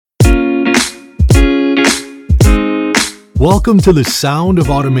Welcome to the Sound of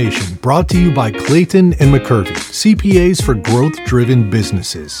Automation, brought to you by Clayton and McCurvey, CPAs for growth-driven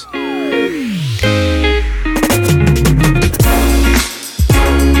businesses.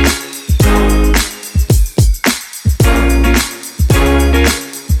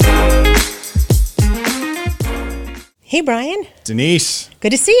 Hey, Brian. Denise. Good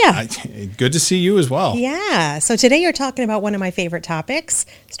to see you. Good to see you as well. Yeah. So today you're talking about one of my favorite topics,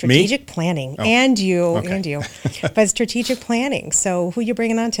 strategic planning. Oh. And you, Okay. but strategitic planning. So who you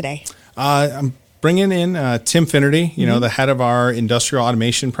bringing on today? I'm bringing in Tim Finnerty, the head of our industrial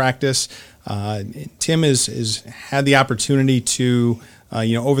automation practice. Tim has had the opportunity to,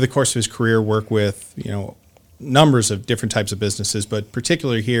 over the course of his career, work with, numbers of different types of businesses, but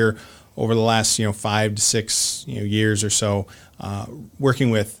particularly here over the last 5 to 6 years or so, working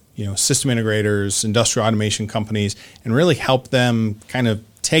with system integrators, industrial automation companies, and really help them kind of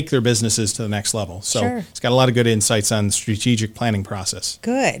take their businesses to the next level. So Sure. It's got a lot of good insights on the strategic planning process.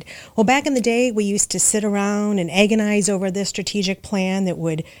 Good. Well, back in the day, we used to sit around and agonize over this strategic plan that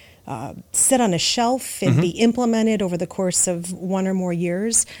would sit on a shelf and be implemented over the course of 1 or more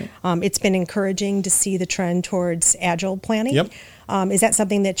years. It's been encouraging to see the trend towards agile planning. Yep. Is that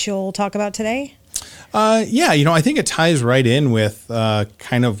something that you'll talk about today? I think it ties right in with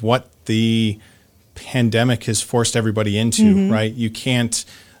kind of what the pandemic has forced everybody into, right? You can't,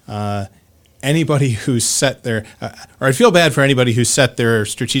 anybody who's set their, or I feel bad for anybody who set their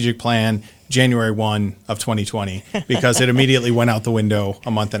strategic plan January 1 of 2020 because it immediately went out the window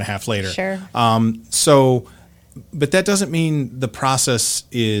a month and a half later. Sure. But that doesn't mean the process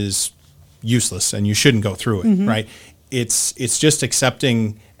is useless and you shouldn't go through it, right? It's just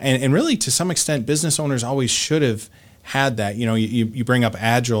accepting, and really to some extent, business owners always should have had that. You bring up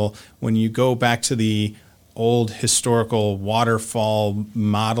Agile. When you go back to the old historical waterfall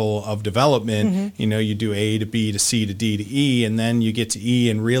model of development, you do A to B to C to D to E, and then you get to E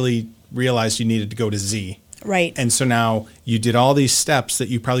and really realize you needed to go to Z. Right. And so now you did all these steps that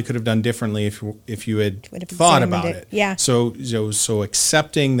you probably could have done differently if you had Would have thought examined about it. it. Yeah. So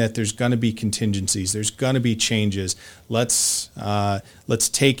accepting that there's going to be contingencies, there's going to be changes. Let's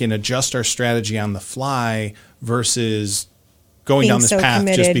take and adjust our strategy on the fly versus going Being down this so path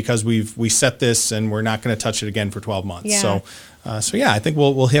committed. just because we set this and we're not going to touch it again for 12 months. Yeah. So I think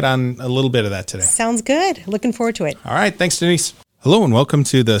we'll hit on a little bit of that today. Sounds good. Looking forward to it. All right. Thanks, Denise. Hello and welcome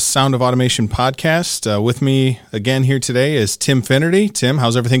to the Sound of Automation podcast. With me again here today is Tim Finnerty. Tim,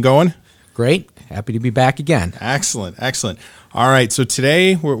 how's everything going? Great. Happy to be back again. Excellent. All right. So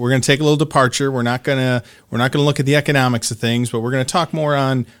today we're going to take a little departure. We're not going to look at the economics of things, but we're going to talk more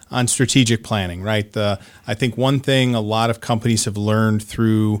on strategic planning, right? I think one thing a lot of companies have learned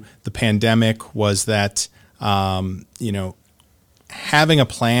through the pandemic was that, having a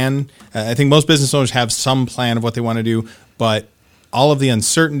plan. I think most business owners have some plan of what they want to do, but all of the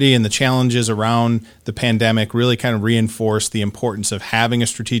uncertainty and the challenges around the pandemic really kind of reinforced the importance of having a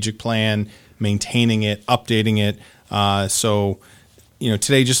strategic plan, maintaining it, updating it.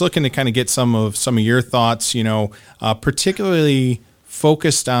 Today just looking to kind of get some of your thoughts, particularly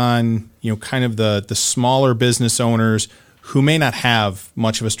focused on, kind of the smaller business owners who may not have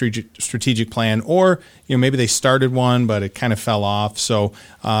much of a strategic plan, or, maybe they started one, but it kind of fell off. So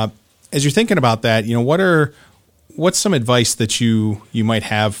as you're thinking about that, what's some advice that you might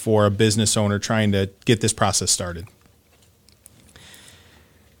have for a business owner trying to get this process started?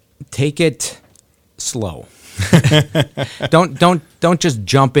 Take it slow. Don't just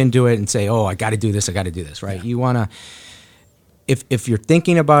jump into it and say, "Oh, I got to do this, right? Yeah. You want to, if you're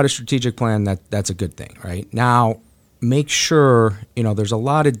thinking about a strategic plan, that's a good thing, right? Now, make sure, there's a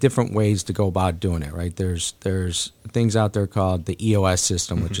lot of different ways to go about doing it, right? There's things out there called the EOS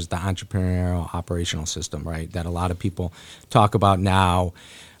system, which is the entrepreneurial operational system, right? That a lot of people talk about now.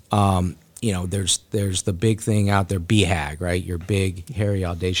 There's the big thing out there, BHAG, right? Your big, hairy,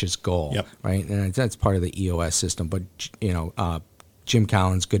 audacious goal, yep. Right? And that's part of the EOS system. But, Jim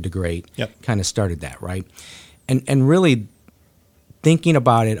Collins, Good to Great, yep. kind of started that, right? And really thinking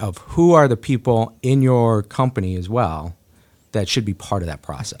about it of who are the people in your company as well that should be part of that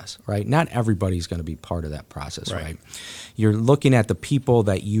process, right? Not everybody's going to be part of that process, right? You're looking at the people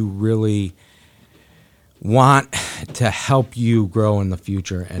that you really want to help you grow in the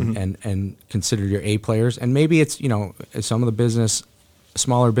future and consider your A players. And maybe it's, some of the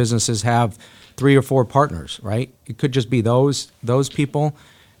smaller businesses have 3 or 4 partners, right? It could just be those people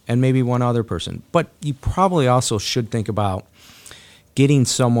and maybe one other person. But you probably also should think about getting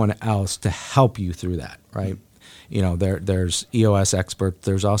someone else to help you through that, right? There's EOS experts.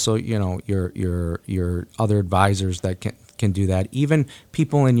 There's also, your other advisors that can do that. Even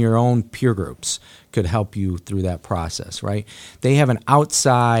people in your own peer groups could help you through that process, right? They have an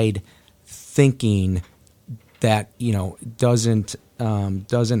outside thinking that, you know, doesn't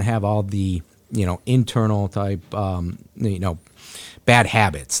have all the, you know, internal type, you know, bad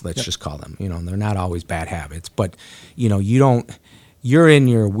habits, let's just call them. You know, they're not always bad habits, but, you know, you're in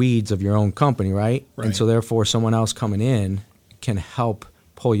your weeds of your own company, right? And so therefore someone else coming in can help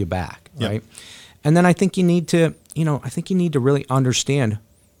pull you back, right? And then I think you need to, you know, really understand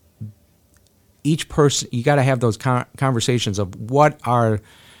each person. You got to have those conversations of what are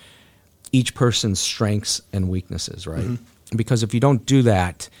each person's strengths and weaknesses, right? Mm-hmm. Because if you don't do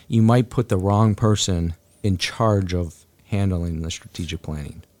that, you might put the wrong person in charge of handling the strategic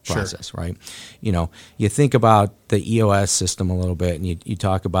planning process, right? You know, you think about the EOS system a little bit, and you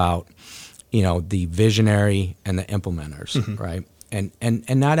talk about, you know, the visionary and the implementers, right? And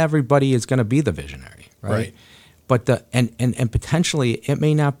not everybody is going to be the visionary, right? But and potentially it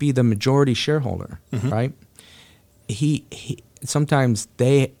may not be the majority shareholder, right? He sometimes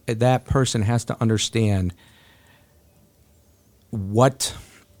that person has to understand what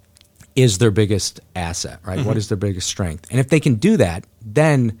is their biggest asset, right? What is their biggest strength? And if they can do that,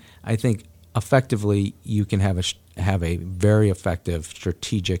 then I think effectively you can have a very effective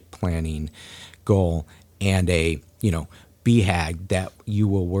strategic planning goal and a, you know, BHAG that you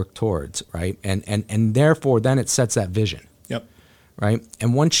will work towards, right? And therefore then it sets that vision. Yep. Right?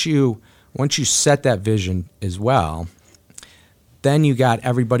 And once you set that vision as well, then you got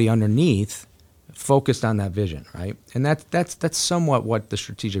everybody underneath focused on that vision, right? And that's somewhat what the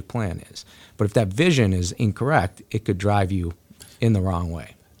strategic plan is. But if that vision is incorrect, it could drive you in the wrong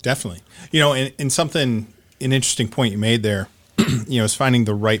way. Definitely. You know, and an interesting point you made there, you know, is finding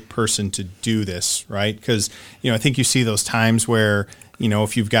the right person to do this, right? Because, you know, I think you see those times where, you know,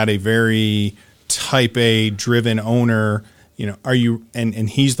 if you've got a very type A driven owner, you know, and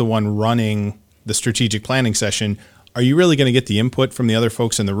he's the one running the strategic planning session, are you really going to get the input from the other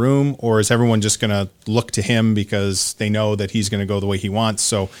folks in the room, or is everyone just going to look to him because they know that he's going to go the way he wants?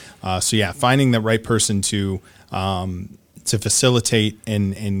 So yeah, finding the right person to facilitate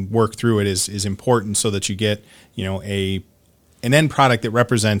and work through it is important, so that you get, you know, an end product that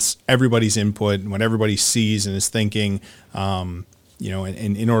represents everybody's input and what everybody sees and is thinking, you know,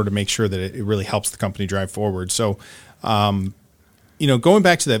 and in order to make sure that it really helps the company drive forward. So, you know, going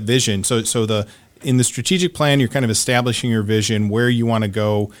back to that vision, in the strategic plan, you're kind of establishing your vision, where you want to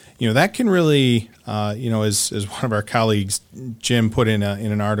go. You know, that can really, you know, as one of our colleagues, Jim, put in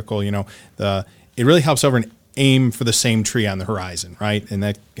an article, you know, it really helps over an aim for the same tree on the horizon, right? And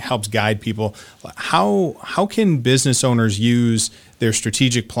that helps guide people. How can business owners use their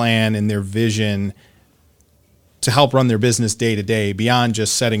strategic plan and their vision to help run their business day to day beyond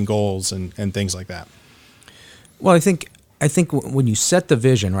just setting goals and things like that? Well, I think when you set the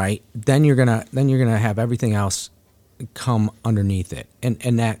vision, right, then you're gonna have everything else come underneath it,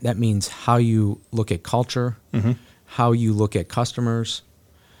 and that means how you look at culture, how you look at customers,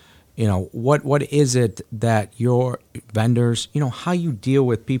 you know, what is it that your vendors, you know, how you deal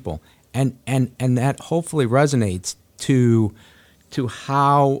with people, and that hopefully resonates to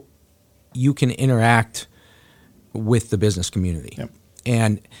how you can interact with the business community.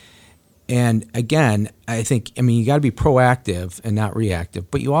 Yep. And again, I mean, you got to be proactive and not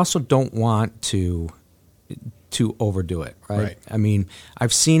reactive, but you also don't want to overdo it, right? I mean,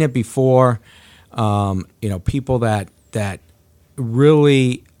 I've seen it before. You know, people that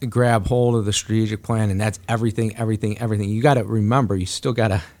really grab hold of the strategic plan, and that's everything. You got to remember, you still got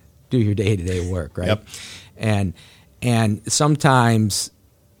to do your day-to-day work, right? Yep. And sometimes,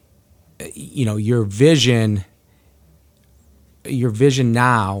 you know, your vision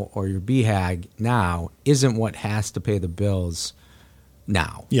now, or your BHAG now, isn't what has to pay the bills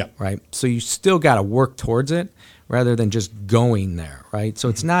now. Yeah. Right. So you still got to work towards it rather than just going there. Right. So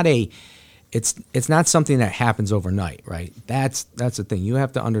it's not it's not something that happens overnight. Right. That's the thing. You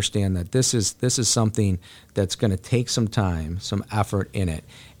have to understand that this is something that's going to take some time, some effort in it,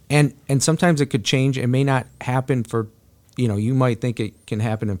 and sometimes it could change. It may not happen for, you know, you might think it can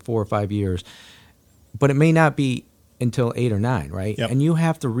happen in 4 or 5 years, but it may not be until 8 or 9, right? Yep. And you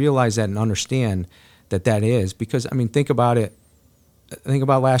have to realize that and understand that is, because, I mean, think about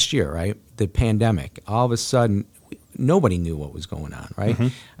last year, right? The pandemic. All of a sudden, nobody knew what was going on, right?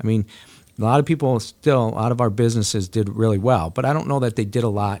 I mean, a lot of our businesses did really well, but I don't know that they did a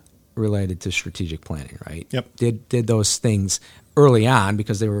lot related to strategic planning, right? Yep. Did those things early on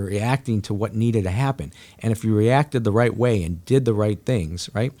because they were reacting to what needed to happen. And if you reacted the right way and did the right things,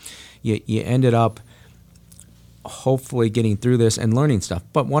 right, you ended up hopefully getting through this and learning stuff.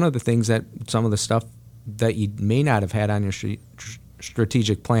 But one of the things that some of the stuff that you may not have had on your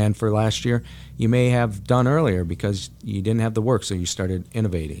strategic plan for last year, you may have done earlier because you didn't have the work, so you started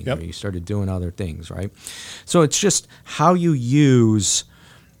innovating or you started doing other things, right? So it's just how you use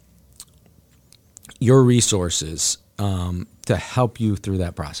your resources to help you through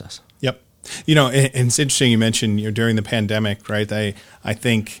that process. Yep. And it's interesting you mentioned during the pandemic, right? I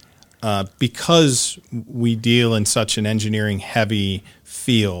think because we deal in such an engineering heavy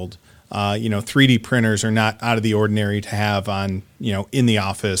field, 3D printers are not out of the ordinary to have on, in the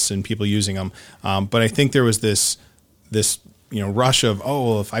office and people using them. But I think there was this rush of,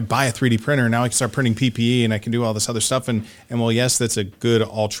 if I buy a 3D printer, now I can start printing PPE and I can do all this other stuff. And well, yes, that's a good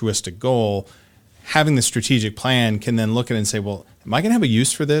altruistic goal. Having the strategic plan can then look at it and say, well, am I going to have a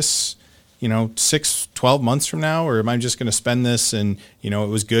use for this, 6, 12 months from now, or am I just going to spend this and, it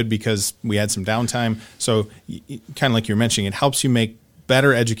was good because we had some downtime. So kind of like you're mentioning, it helps you make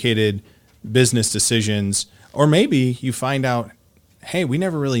better educated business decisions, or maybe you find out, hey, we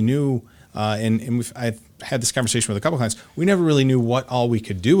never really knew, I've had this conversation with a couple of clients, we never really knew what all we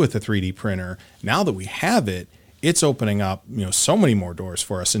could do with a 3D printer. Now that we have it, it's opening up, so many more doors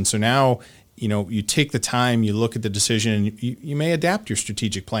for us. And so now, you take the time, you look at the decision, and you may adapt your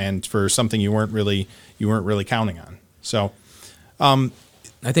strategic plan for something you weren't really counting on. So, I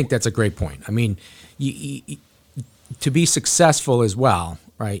think that's a great point. I mean, to be successful as well,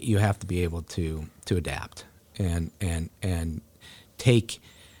 right? You have to be able to adapt and take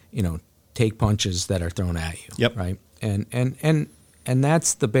punches that are thrown at you. Yep. Right. And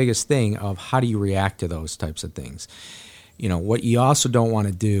that's the biggest thing of how do you react to those types of things. What you also don't want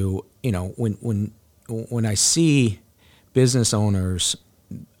to do, when I see business owners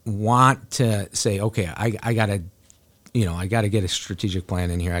want to say, okay, I got to get a strategic plan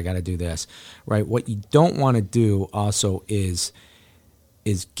in here. I got to do this, right? What you don't want to do also is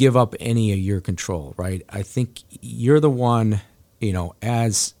give up any of your control, right? I think you're the one,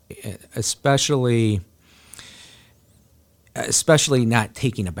 especially not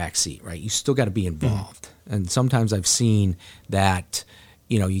taking a back seat, right? You still got to be involved. And sometimes I've seen that,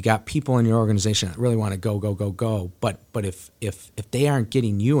 you got people in your organization that really want to go, but if they aren't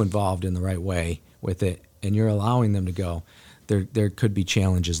getting you involved in the right way with it and you're allowing them to go, there could be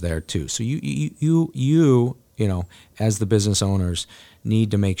challenges there too. So you as the business owners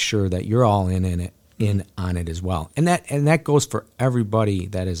need to make sure that you're all in on it as well. And that goes for everybody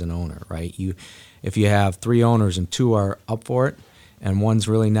that is an owner, right? If you have 3 owners and 2 are up for it and one's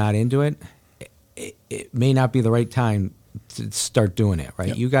really not into it, it may not be the right time to start doing it, right?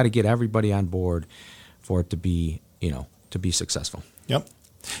 Yep. You got to get everybody on board for it to be successful. Yep.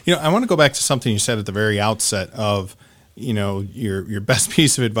 I want to go back to something you said at the very outset of, your best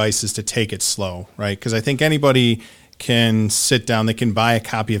piece of advice is to take it slow, right? Because I think anybody can sit down, they can buy a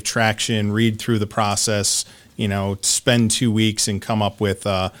copy of Traction, read through the process, spend 2 weeks and come up with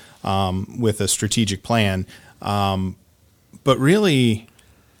a strategic plan. But really,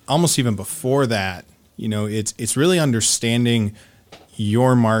 almost even before that, it's really understanding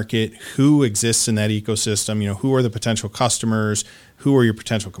your market, who exists in that ecosystem, who are the potential customers, who are your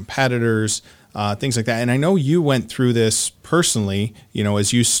potential competitors, things like that. And I know you went through this personally,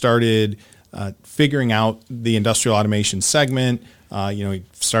 as you started figuring out the industrial automation segment. You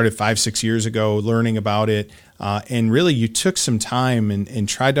started 5-6 years ago learning about it. And really you took some time and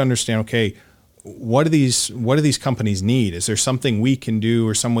tried to understand, okay, what do these companies need? Is there something we can do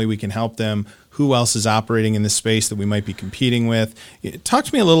or some way we can help them? Who else is operating in this space that we might be competing with? Talk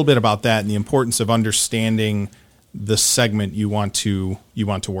to me a little bit about that and the importance of understanding the segment you want to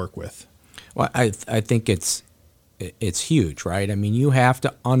work with. Well, I think it's huge, right? I mean, you have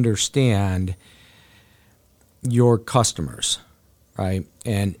to understand your customers, right?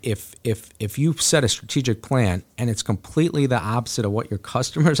 And if you set a strategic plan and it's completely the opposite of what your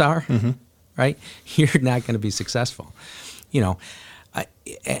customers are, right? You're not going to be successful,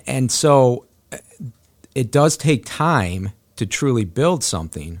 and so it does take time to truly build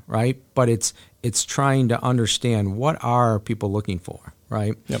something, right? But it's trying to understand what are people looking for,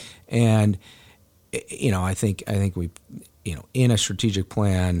 right? Yep. And I think we, in a strategic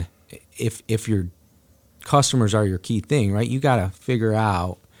plan, if your customers are your key thing, right? You got to figure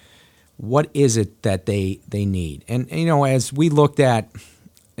out what is it that they need, and as we looked at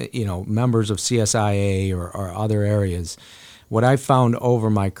members of CSIA or other areas, what I found over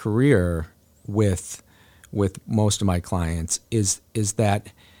my career with most of my clients is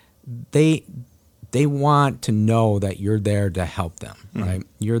that they want to know that you're there to help them, right?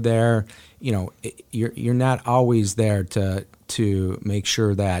 You're there, you're not always there to make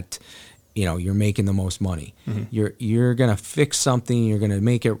sure that you're making the most money. You're going to fix something. You're going to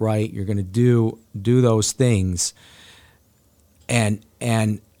make it right. You're going to do those things. And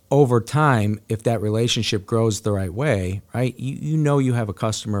over time, if that relationship grows the right way, right, you have a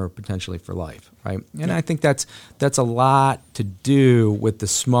customer potentially for life, right? And I think that's a lot to do with the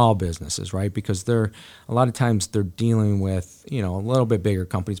small businesses, right? Because a lot of times they're dealing with a little bit bigger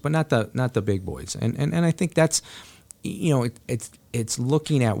companies, but not the big boys. And I think that's it's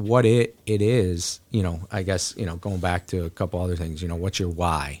looking at what it is. I guess going back to a couple other things. What's your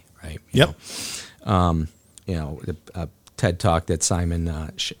why, right? A TED Talk that Simon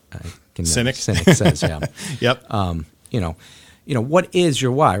Sinek says, yeah. Yep. What is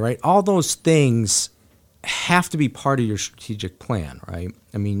your why, right? All those things have to be part of your strategic plan, right?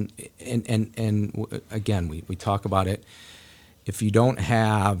 I mean, and again, we talk about it. If you don't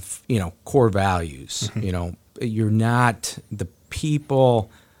have, core values, you're not the people.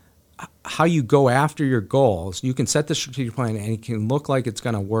 How you go after your goals, you can set the strategic plan and it can look like it's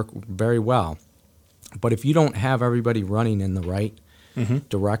going to work very well. But if you don't have everybody running in the right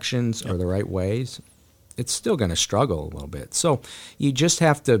directions or the right ways, it's still going to struggle a little bit. So you just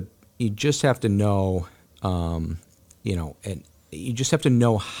have to know, and you just have to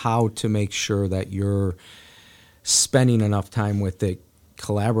know how to make sure that you're spending enough time with it,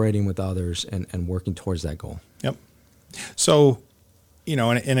 collaborating with others, and working towards that goal. Yep. So,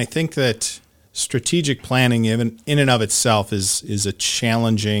 and I think that strategic planning, even in and of itself, is a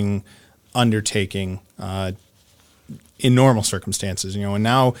challenging undertaking in normal circumstances, and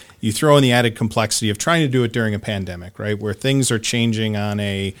now you throw in the added complexity of trying to do it during a pandemic, right, where things are changing on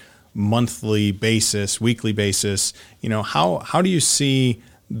a monthly basis, weekly basis. How do you see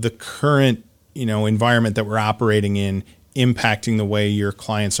the current environment that we're operating in impacting the way your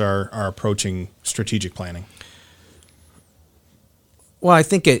clients are approaching strategic planning? Well, I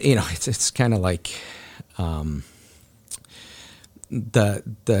think it's kind of like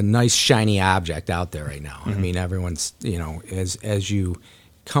the nice shiny object out there right now. I mean, everyone's as you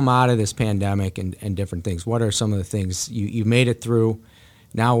come out of this pandemic and different things, what are some of the things you made it through?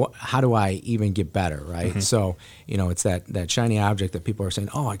 Now, how do I even get better, right? So, it's that shiny object that people are saying,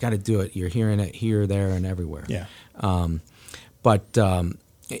 oh, I got to do it. You're hearing it here, there, and everywhere. Yeah. But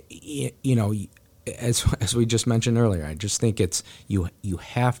as we just mentioned earlier, I just think it's you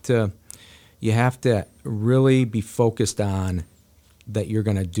have to really be focused on that you're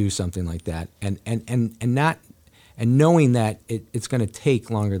going to do something like that, and knowing that it's going to take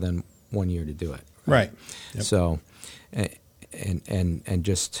longer than 1 year to do it. Right. Yep. So, and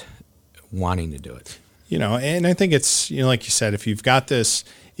just wanting to do it. And I think it's like you said, if you've got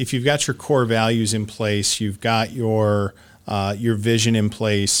your core values in place, you've got your vision in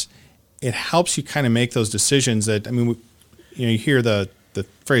place, it helps you kind of make those decisions. That you hear the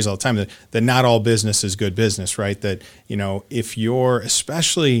phrase all the time that not all business is good business, right? That,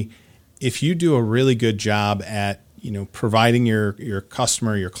 especially if you do a really good job at, providing your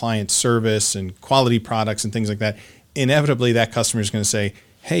customer, your client service and quality products and things like that, inevitably that customer is going to say,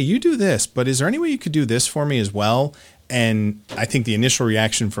 hey, you do this, but is there any way you could do this for me as well? And I think the initial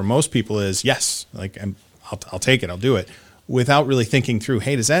reaction for most people is yes, like I'll take it, I'll do it, without really thinking through,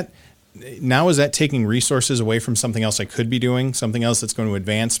 hey, is that taking resources away from something else I could be doing, something else that's going to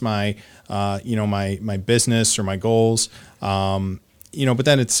advance my, my business or my goals? But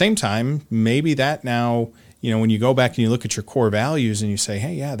then at the same time, maybe that now, when you go back and you look at your core values and you say,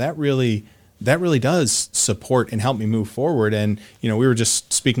 hey, yeah, that really does support and help me move forward. And, we were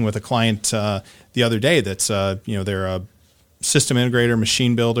just speaking with a client the other day that's, they're a system integrator,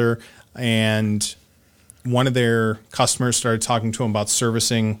 machine builder, and one of their customers started talking to them about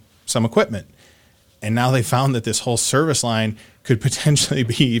servicing some equipment. And now they found that this whole service line could potentially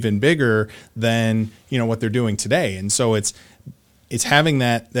be even bigger than, what they're doing today. And so it's having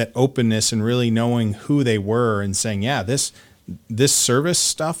that openness and really knowing who they were and saying, yeah, this service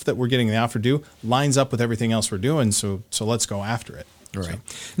stuff that we're getting the offer to do lines up with everything else we're doing. So let's go after it. Right.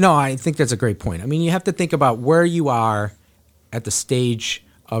 No, I think that's a great point. I mean, you have to think about where you are at the stage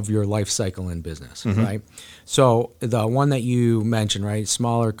of your life cycle in business, right? So the one that you mentioned, right,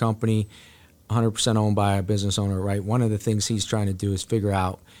 smaller company, 100% owned by a business owner, right? One of the things he's trying to do is figure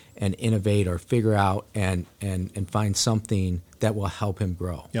out and innovate or figure out and find something that will help him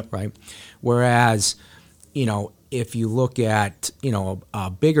grow, right? Whereas, if you look at, a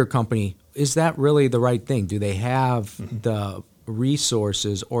bigger company, is that really the right thing? Do they have the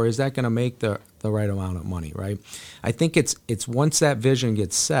resources, or is that going to make the right amount of money, right? I think it's once that vision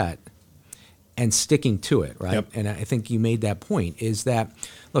gets set and sticking to it, right? And I think you made that point, is that,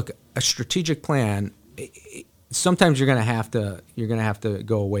 look, a strategic plan, sometimes you're gonna have to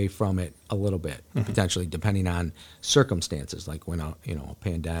go away from it a little bit, potentially, depending on circumstances, like when a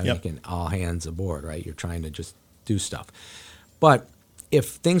pandemic Yep. and all hands aboard, right? You're trying to just do stuff. But if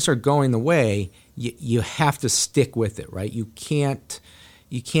things are going the way, you have to stick with it, right? You can't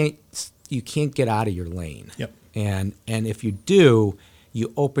get out of your lane. Yep. And if you do,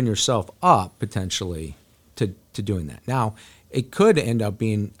 you open yourself up potentially to doing that. Now, it could end up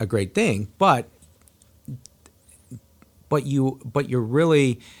being a great thing, but you're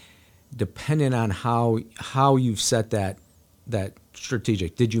really dependent on how you've set that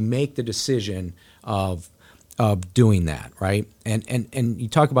strategic. Did you make the decision of doing that, right? And you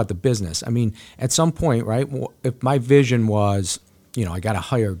talk about the business. I mean, at some point, right? If my vision was, I got to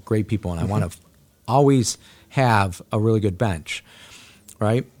hire great people, and I want to always have a really good bench,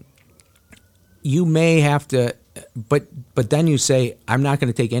 right? You may have to, but then you say, I'm not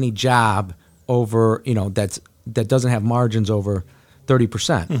going to take any job over, that doesn't have margins over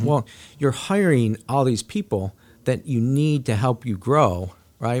 30%. Well, you're hiring all these people that you need to help you grow,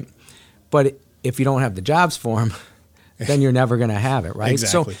 right? But if you don't have the jobs for them, then you're never going to have it, right?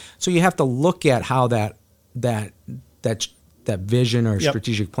 Exactly. So you have to look at how that vision or Yep.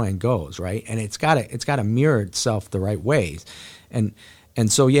 strategic plan goes, right? And it's got to mirror itself the right ways, and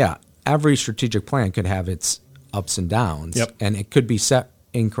so every strategic plan could have its ups and downs, Yep. and it could be set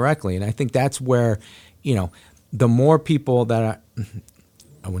incorrectly. And I think that's where, the more people that are,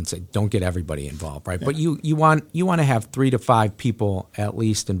 I wouldn't say don't get everybody involved, right? Yeah. But you want to have 3 to 5 people at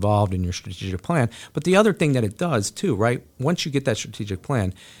least involved in your strategic plan. But the other thing that it does too, right? Once you get that strategic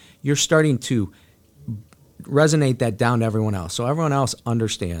plan, you're starting to resonate that down to everyone else. So everyone else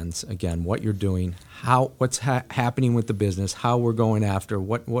understands, again, what you're doing, what's happening with the business, how we're going after,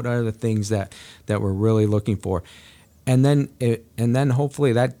 what are the things that we're really looking for. And then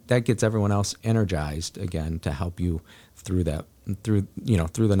hopefully that gets everyone else energized again to help you through the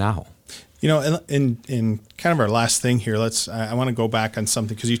now. In kind of our last thing here, I want to go back on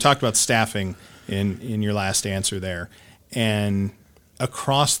something, because you talked about staffing in your last answer there. And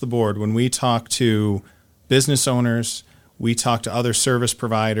across the board, when we talk to business owners, we talk to other service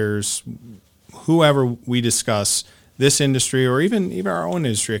providers, whoever we discuss this industry or even our own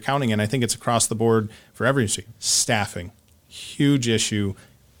industry, accounting, and I think it's across the board for every industry, staffing, huge issue,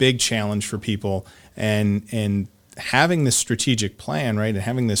 big challenge for people. And having this strategic plan, right, and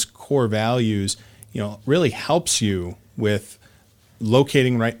having this core values, really helps you with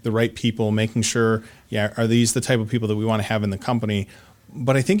locating the right people, making sure, are these the type of people that we want to have in the company?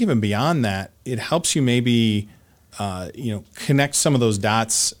 But I think even beyond that, it helps you maybe, connect some of those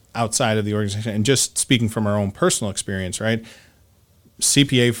dots outside of the organization. And just speaking from our own personal experience, right?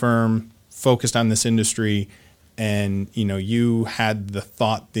 CPA firm focused on this industry, and you had the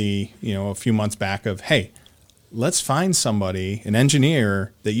thought a few months back of, hey, let's find somebody, an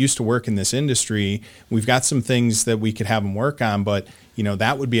engineer that used to work in this industry. We've got some things that we could have them work on, but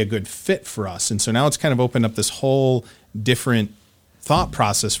that would be a good fit for us. And so now it's kind of opened up this whole different thought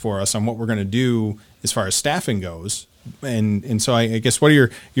process for us on what we're going to do as far as staffing goes. And so I guess, what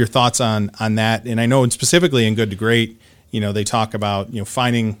are your thoughts on that? And I know specifically in Good to Great, they talk about,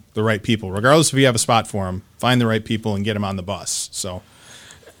 finding the right people, regardless if you have a spot for them, find the right people and get them on the bus. So,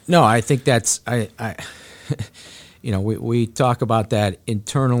 no, I think that's, we talk about that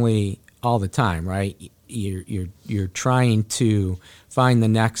internally all the time, right? You're trying to find the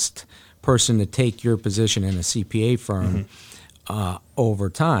next person to take your position in a CPA firm over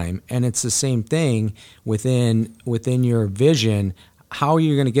time, and it's the same thing within your vision. How are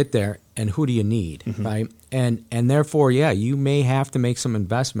you going to get there, and who do you need, right? And therefore, you may have to make some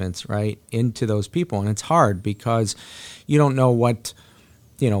investments, right, into those people, and it's hard because you don't know what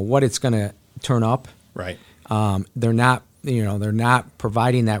it's going to turn up. Right. They're not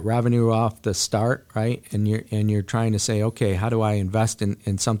providing that revenue off the start, right? And you're trying to say, okay, how do I invest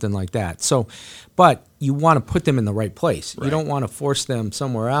in something like that? So, but you want to put them in the right place. Right. You don't want to force them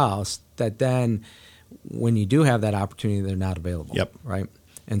somewhere else that then when you do have that opportunity, they're not available. Yep. Right.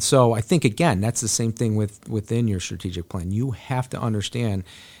 And so I think, again, that's the same thing within your strategic plan. You have to understand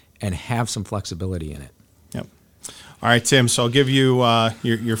and have some flexibility in it. Yep. All right, Tim. So I'll give you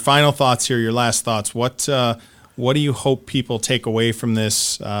your final thoughts here, your last thoughts. What do you hope people take away from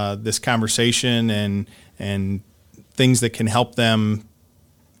this conversation and things that can help them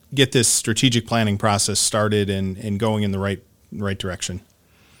get this strategic planning process started and going in the right direction?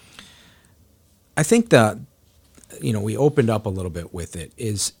 I think we opened up a little bit with it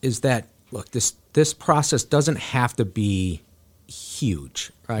is that, look, this process doesn't have to be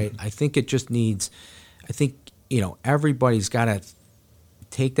huge, right? I think it just needs, everybody's got to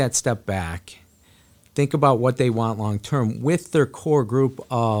take that step back, think about what they want long term with their core group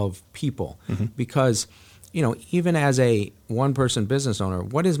of people. Because, even as a one-person business owner,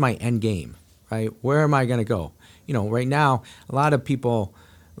 what is my end game, right? Where am I going to go? Right now, a lot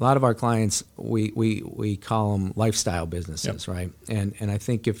of our clients, we call them lifestyle businesses, right? And I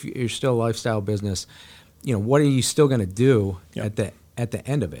think if you're still a lifestyle business, what are you still going to do at the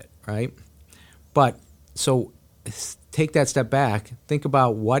end of it, right? But so take that step back, think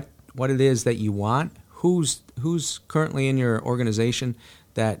about what it is that you want, who's currently in your organization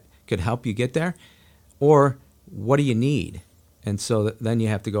that could help you get there, or what do you need? And so then you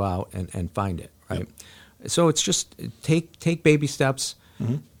have to go out and find it, right? So it's just take baby steps,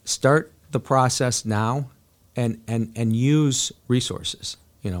 start the process now, and use resources.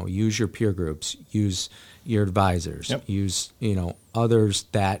 Use your peer groups, use your advisors, use others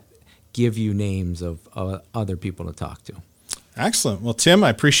that give you names of other people to talk to. Excellent. Well, Tim, I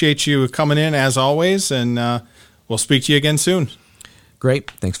appreciate you coming in as always, and we'll speak to you again soon.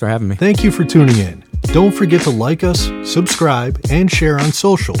 Great. Thanks for having me. Thank you for tuning in. Don't forget to like us, subscribe, and share on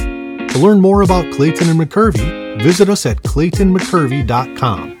social. To learn more about Clayton and McCurvey, visit us at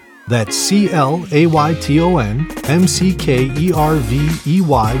claytonmckervey.com. That's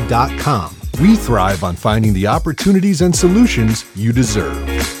ClaytonMckervey.com. We thrive on finding the opportunities and solutions you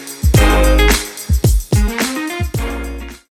deserve.